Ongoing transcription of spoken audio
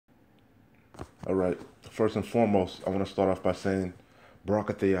All right. First and foremost, I want to start off by saying,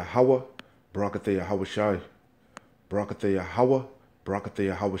 Barakathe Yahweh, Barakathe Yahweh Shai, Barakathe Yahweh, Barakathe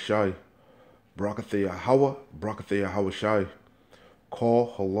Yahweh Shai, Barakathe Yahweh, Barakathe Yahweh Shai.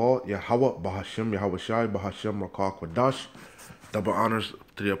 Call Halal Yahweh, Bahashim Yahweh Shai, Bahashim Rakah Kwadash. Double honors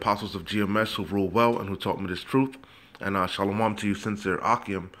to the apostles of GMS who rule well and who taught me this truth. And shalom to you, sincere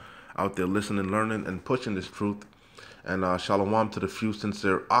Akim, out there listening, learning, and pushing this truth. And shalom to the few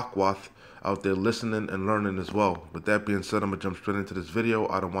sincere Akwath out there listening and learning as well. With that being said, I'm going to jump straight into this video.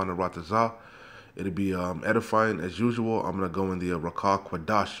 I don't want to ratazah. It'll be edifying as usual. I'm going to go in the Rakah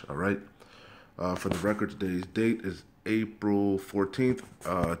Kwadash, all right? For the record, today's date is April 14th,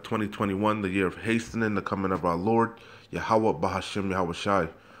 2021, the year of hastening the coming of our Lord, Yahweh Bahashim Yahweh Shai,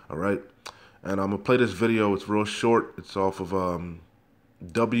 all right? And I'm going to play this video. It's real short. It's off of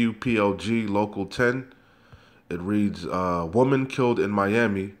WPLG Local 10. It reads, woman killed in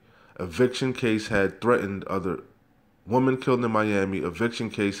Miami, eviction case had threatened other... Woman killed in Miami, eviction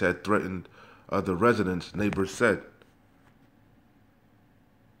case had threatened other residents, neighbors said.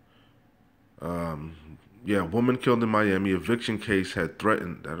 Yeah, woman killed in Miami, eviction case had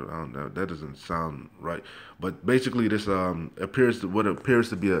threatened. I don't know, that doesn't sound right. But basically, this appears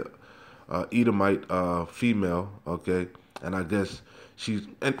to be a Edomite female. Okay, and I guess she's.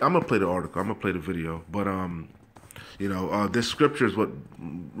 And I'm gonna play the article. I'm gonna play the video. But you know, this scripture is what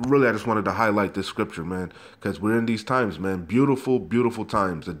really I just wanted to highlight this scripture, man, because we're in these times, man. Beautiful, beautiful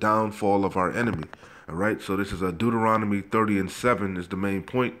times. The downfall of our enemy. All right. So this is a Deuteronomy 30:7 is the main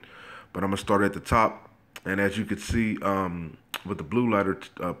point. But I'm gonna start at the top. And as you can see, with the blue letter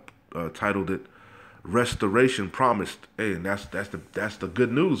titled it, "Restoration Promised." Hey, and that's the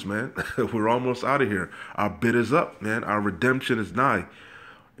good news, man. We're almost out of here. Our bid is up, man. Our redemption is nigh.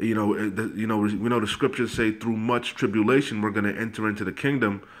 You know, we know the scriptures say through much tribulation we're gonna enter into the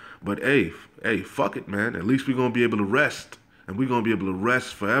kingdom. But hey, fuck it, man. At least we're gonna be able to rest, and we're gonna be able to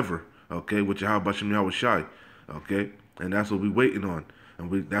rest forever. Okay, with Yahweh Shem Yahweh Shai. Okay, and that's what we're waiting on,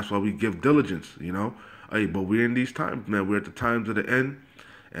 and that's why we give diligence. You know. Hey, but we're in these times, man. We're at the times of the end.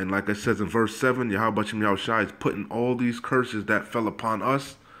 And like it says in verse 7, Yahweh Shem Yahweh Shai is putting all these curses that fell upon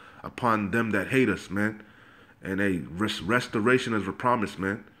us, upon them that hate us, man. And hey, restoration is a promise,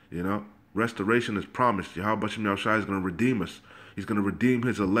 man. You know, restoration is promised. Yahweh Shem Yahweh Shai is going to redeem us. He's going to redeem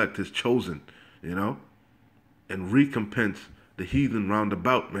his elect, his chosen, you know, and recompense the heathen round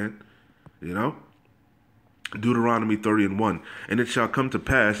about, man, you know. Deuteronomy 30:1. And it shall come to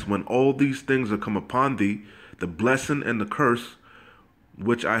pass, when all these things are come upon thee, the blessing and the curse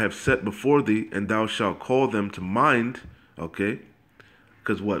which I have set before thee, and thou shalt call them to mind. Okay,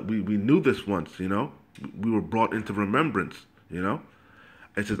 because what we knew this once, you know, we were brought into remembrance, you know.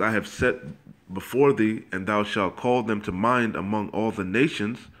 It says, I have set before thee, and thou shalt call them to mind among all the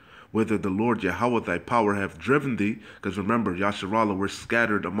nations, whither the Lord Yahweh thy power hath driven thee. Because remember, Yasharallah, we're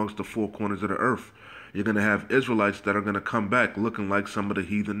scattered amongst the four corners of the earth. You're going to have Israelites that are going to come back looking like some of the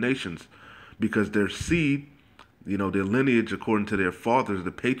heathen nations, because their seed, you know, their lineage according to their fathers,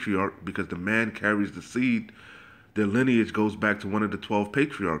 the patriarch, because the man carries the seed, their lineage goes back to one of the 12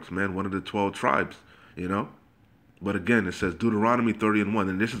 patriarchs, man, one of the 12 tribes, you know. But again, it says Deuteronomy 30:1,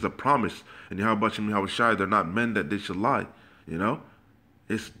 and this is a promise. And Yahweh Shem Yahweh Shai, they're not men that they should lie, you know.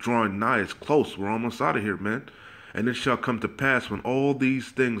 It's drawing nigh, it's close, we're almost out of here, man. And it shall come to pass, when all these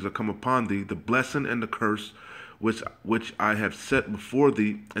things are come upon thee, the blessing and the curse which I have set before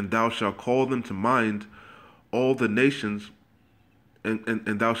thee, and thou shalt call them to mind all the nations,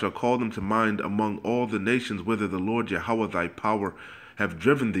 and thou shalt call them to mind among all the nations, whither the Lord Yahweh thy power have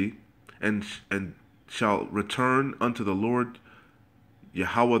driven thee, and shall return unto the Lord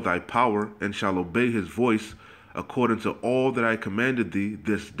Yahweh thy power, and shall obey his voice, according to all that I commanded thee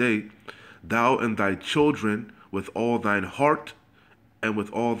this day, thou and thy children, with all thine heart and with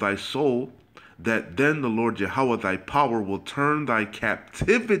all thy soul, that then the Lord Yahweh thy power will turn thy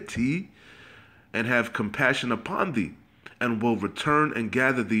captivity and have compassion upon thee, and will return and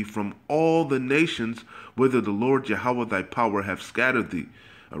gather thee from all the nations whither the Lord Yahweh thy power have scattered thee.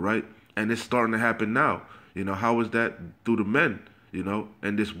 All right? And it's starting to happen now. You know, how is that? Through the men, you know,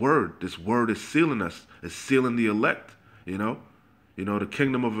 and this word is sealing us. It's sealing the elect, you know. You know, the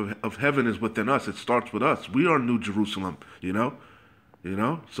kingdom of heaven is within us. It starts with us. We are New Jerusalem, you know. You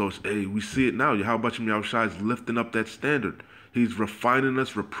know, so hey, we see it now. How about Yahweh Shai is lifting up that standard. He's refining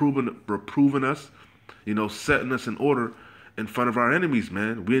us, reproving us, you know, setting us in order in front of our enemies,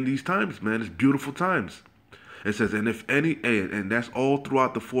 man. We're in these times, man. It's beautiful times. It says, and if any, and that's all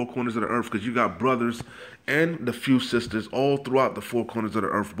throughout the four corners of the earth, because you got brothers and the few sisters all throughout the four corners of the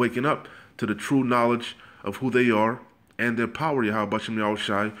earth waking up to the true knowledge of who they are and their power, Yahweh Bashem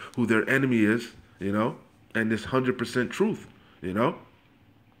Yahushai, who their enemy is, and this 100% truth, It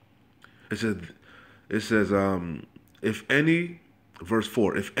says, if any, verse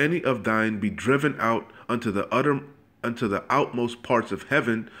 4, if any of thine be driven out unto the outmost parts of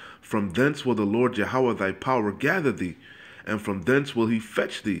heaven, from thence will the Lord Yahweh thy power gather thee, and from thence will he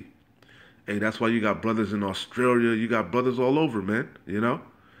fetch thee. Hey, that's why you got brothers in Australia, you got brothers all over, man,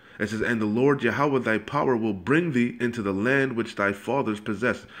 It says, and the Lord Yahweh thy power will bring thee into the land which thy fathers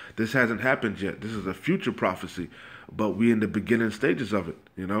possessed. This hasn't happened yet. This is a future prophecy, but we in the beginning stages of it,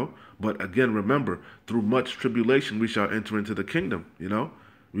 But again, remember, through much tribulation we shall enter into the kingdom,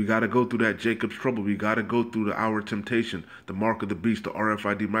 We got to go through that Jacob's trouble. We got to go through the hour of temptation, the mark of the beast, the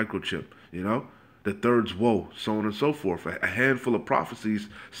RFID microchip, the third's woe, so on and so forth. A handful of prophecies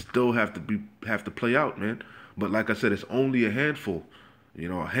still have to play out, man. But like I said, it's only a handful.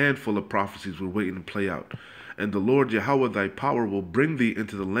 A handful of prophecies we're waiting to play out. And the Lord Yahweh thy power will bring thee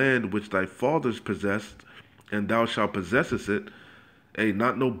into the land which thy fathers possessed, and thou shalt possess it. Hey,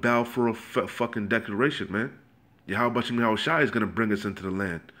 not no bow for a fucking declaration, man. Yahweh Bashem Yahushai is going to bring us into the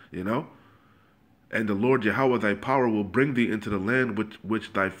land, And the Lord Yahweh thy power will bring thee into the land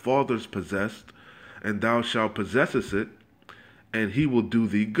which thy fathers possessed, and thou shalt possess it, and he will do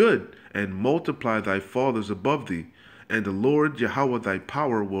thee good, and multiply thy fathers above thee. And the Lord Yahweh thy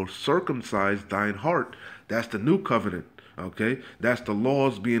power will circumcise thine heart. That's the new covenant, okay? That's the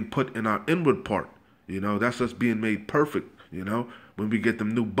laws being put in our inward part, That's us being made perfect, When we get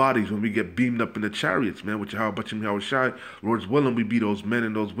them new bodies, when we get beamed up in the chariots, man, with Yahweh Bashem Yahushai, Lord's willing, we be those men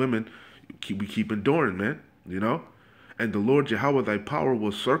and those women. We keep enduring, man, And the Lord Yahweh thy power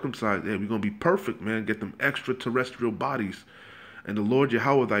will circumcise. Yeah, we're going to be perfect, man. Get them extraterrestrial bodies. And the Lord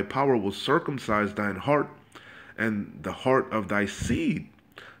Yahweh thy power will circumcise thine heart and the heart of thy seed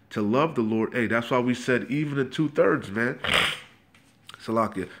to love the Lord. Hey, that's why we said even the 2/3, man.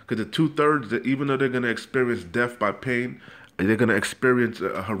 Salakia. Because the 2/3, even though they're going to experience death by pain, they're going to experience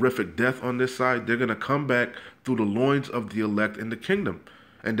a horrific death on this side, they're going to come back through the loins of the elect in the kingdom.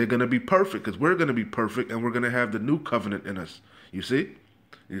 And they're going to be perfect, because we're going to be perfect, and we're going to have the new covenant in us. You see?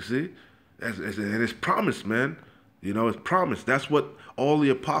 And it's promised, man. It's promised. That's what all the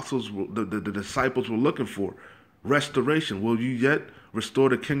apostles, the disciples were looking for. Restoration. Will you yet restore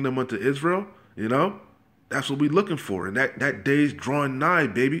the kingdom unto Israel? That's what we're looking for. And that day's drawing nigh,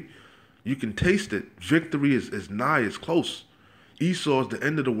 baby. You can taste it. Victory is nigh, it's close. Esau is the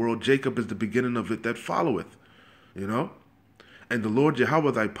end of the world. Jacob is the beginning of it that followeth. And the Lord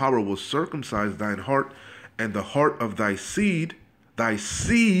Yahweh thy power will circumcise thine heart and the heart of thy seed,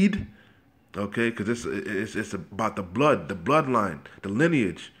 okay, because it's about the blood, the bloodline, the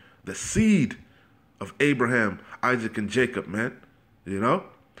lineage, the seed of Abraham, Isaac, and Jacob, man,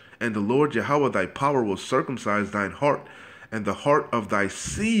 And the Lord Yahweh thy power will circumcise thine heart and the heart of thy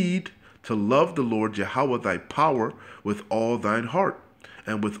seed to love the Lord Yahweh thy power with all thine heart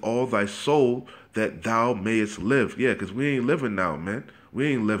and with all thy soul, that thou mayest live. Yeah, because we ain't living now, man.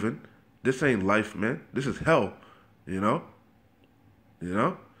 We ain't living. This ain't life, man. This is hell,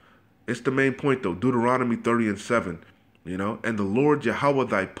 It's the main point, though. Deuteronomy 30:7, And the Lord Yahweh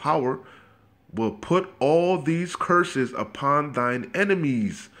thy power will put all these curses upon thine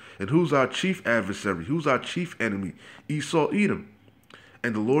enemies. And who's our chief adversary? Who's our chief enemy? Esau, Edom.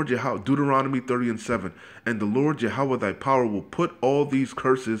 And the Lord Yahweh, Deuteronomy 30:7, and the Lord Yahweh thy power will put all these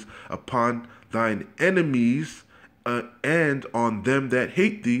curses upon thine enemies and on them that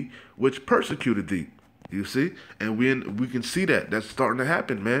hate thee, which persecuted thee. You see, and we can see that's starting to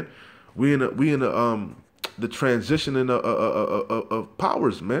happen, man. We in the transitioning of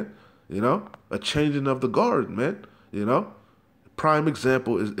powers, man. A changing of the guard, man. Prime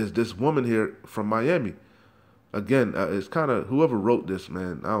example is this woman here from Miami. Again, it's kind of whoever wrote this,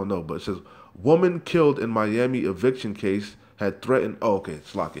 man. I don't know, but it says woman killed in Miami eviction case had threatened. Oh, okay,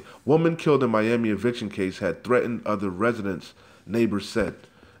 it's lucky. Woman killed in Miami eviction case had threatened other residents. Neighbors said.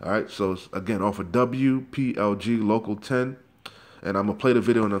 All right, so it's, again, off of WPLG Local 10. And I'm going to play the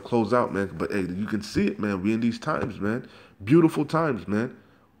video and I'll close out, man. But, hey, you can see it, man. We in these times, man. Beautiful times, man.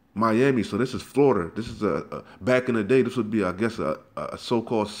 Miami, so this is Florida. This is back in the day, this would be, I guess, a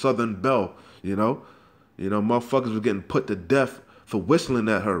so-called Southern Belle, motherfuckers were getting put to death for whistling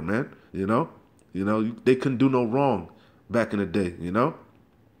at her, man. They couldn't do no wrong back in the day,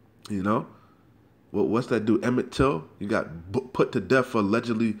 What's that dude, Emmett Till? You got put to death for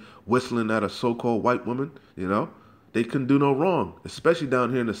allegedly whistling at a so-called white woman, They couldn't do no wrong, especially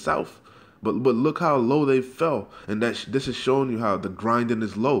down here in the South. But look how low they fell. And this is showing you how the grinding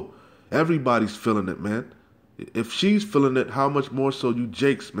is low. Everybody's feeling it, man. If she's feeling it, how much more so you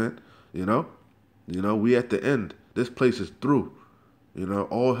Jakes, man? We at the end. This place is through. You know,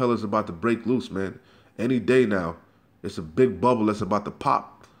 all hell is about to break loose, man. Any day now, it's a big bubble that's about to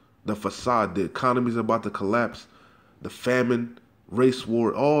pop. The facade, the economy's about to collapse. The famine, race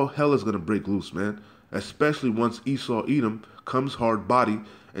war, all hell is going to break loose, man. Especially once Esau Edom comes hard body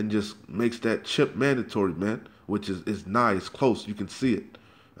and just makes that chip mandatory, man. Which is nigh, it's close, you can see it.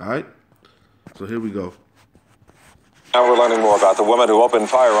 All right? So here we go. Now we're learning more about the woman who opened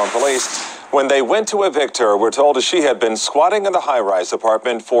fire on police. When they went to evict her, we're told she had been squatting in the high-rise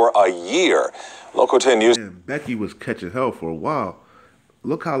apartment for a year. Local 10 News. Man, Becky was catching hell for a while.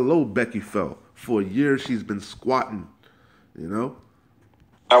 Look how low Becky fell. For a year, she's been squatting, you know?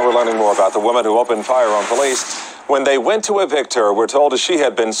 Now we're learning more about the woman who opened fire on police. When they went to evict her, we're told she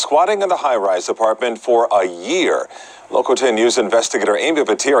had been squatting in the high-rise apartment for a year. Local 10 News investigator Amy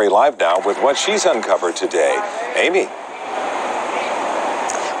Battieri live now with what she's uncovered today. Amy.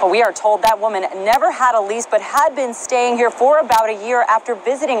 Well, we are told that woman never had a lease but had been staying here for about a year after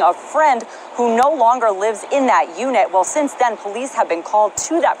visiting a friend who no longer lives in that unit. Well, since then, police have been called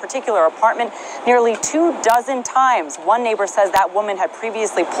to that particular apartment nearly 24 times. One neighbor says that woman had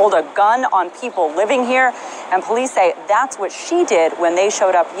previously pulled a gun on people living here, and police say that's what she did when they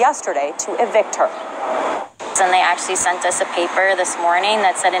showed up yesterday to evict her. And they actually sent us a paper this morning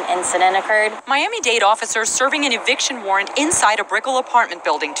that said an incident occurred. Miami-Dade officers serving an eviction warrant inside a Brickell apartment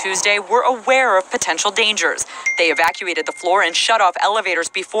building Tuesday were aware of potential dangers. They evacuated the floor and shut off elevators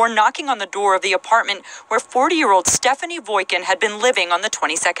before knocking on the door of the apartment where 40-year-old Stephanie Voikin had been living on the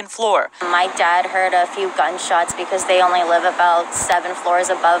 22nd floor. My dad heard a few gunshots because they only live about 7 floors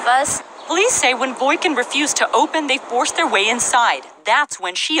above us. Police say when Voikin refused to open, they forced their way inside. That's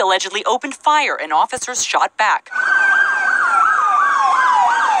when she allegedly opened fire and officers shot back.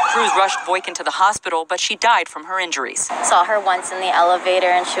 Crews rushed Voikin to the hospital, but she died from her injuries. Saw her once in the elevator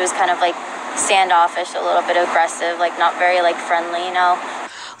and she was kind of like standoffish, a little bit aggressive, like not very like friendly, you know.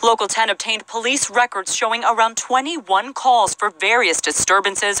 Local 10 obtained police records showing around 21 calls for various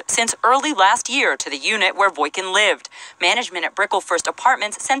disturbances since early last year to the unit where Voikin lived. Management at Brickell First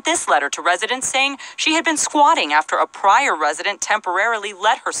Apartments sent this letter to residents saying she had been squatting after a prior resident temporarily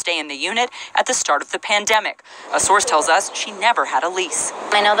let her stay in the unit at the start of the pandemic. A source tells us she never had a lease.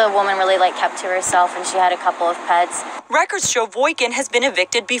 I know the woman really kept to herself and she had a couple of pets. Records show Voikin has been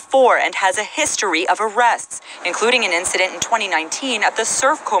evicted before and has a history of arrests, including an incident in 2019 at the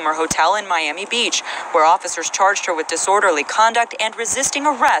Surf Comer Hotel in Miami Beach, where officers charged her with disorderly conduct and resisting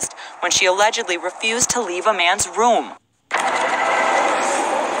arrest when she allegedly refused to leave a man's room.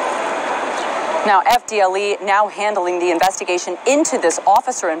 Now, FDLE now handling the investigation into this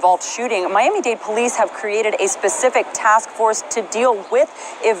officer-involved shooting. Miami-Dade police have created a specific task force to deal with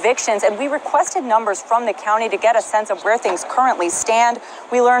evictions, and we requested numbers from the county to get a sense of where things currently stand.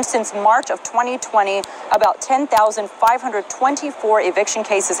 We learned since March of 2020, about 10,524 eviction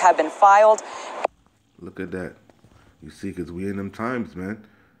cases have been filed. Look at that. You see, because we in them times, man.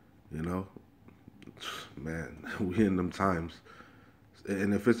 You know? Man, we in them times.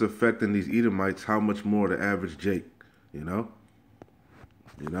 And if it's affecting these Edomites, how much more the average Jake, you know?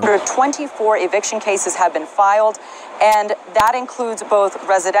 24 eviction cases have been filed, and that includes both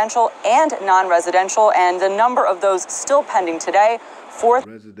residential and non-residential, and the number of those still pending today.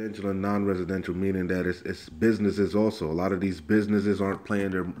 Residential and non-residential, meaning that it's businesses also. A lot of these businesses aren't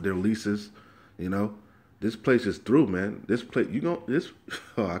paying their leases, you know? This place is through, man. This place,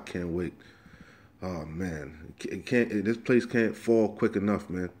 oh, I can't wait. Oh, man. This place can't fall quick enough,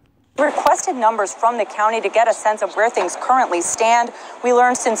 man. We requested numbers from the county to get a sense of where things currently stand. We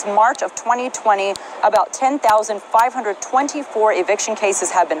learned since March of 2020, about 10,524 eviction cases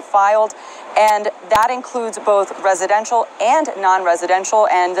have been filed, and that includes both residential and non-residential,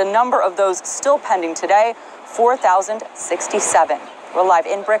 and the number of those still pending today, 4,067. We're live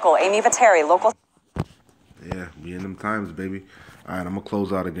in Brickell. Amy Battieri, local. Yeah, we in them times, baby. All right, I'm going to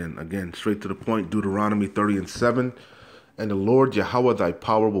close out again. Again, straight to the point, Deuteronomy 30:7. And the Lord Yahweh thy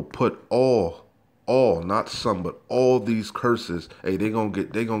power will put all, not some, but all these curses. Hey, they gonna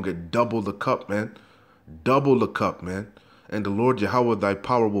get double the cup, man. Double the cup, man. And the Lord Yahweh thy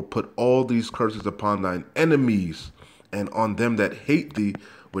power will put all these curses upon thine enemies and on them that hate thee,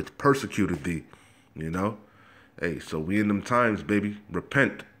 which persecuted thee. You know? Hey, so we in them times, baby.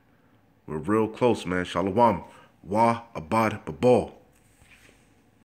 Repent. We're real close, man. Shalom. Wa abad babal.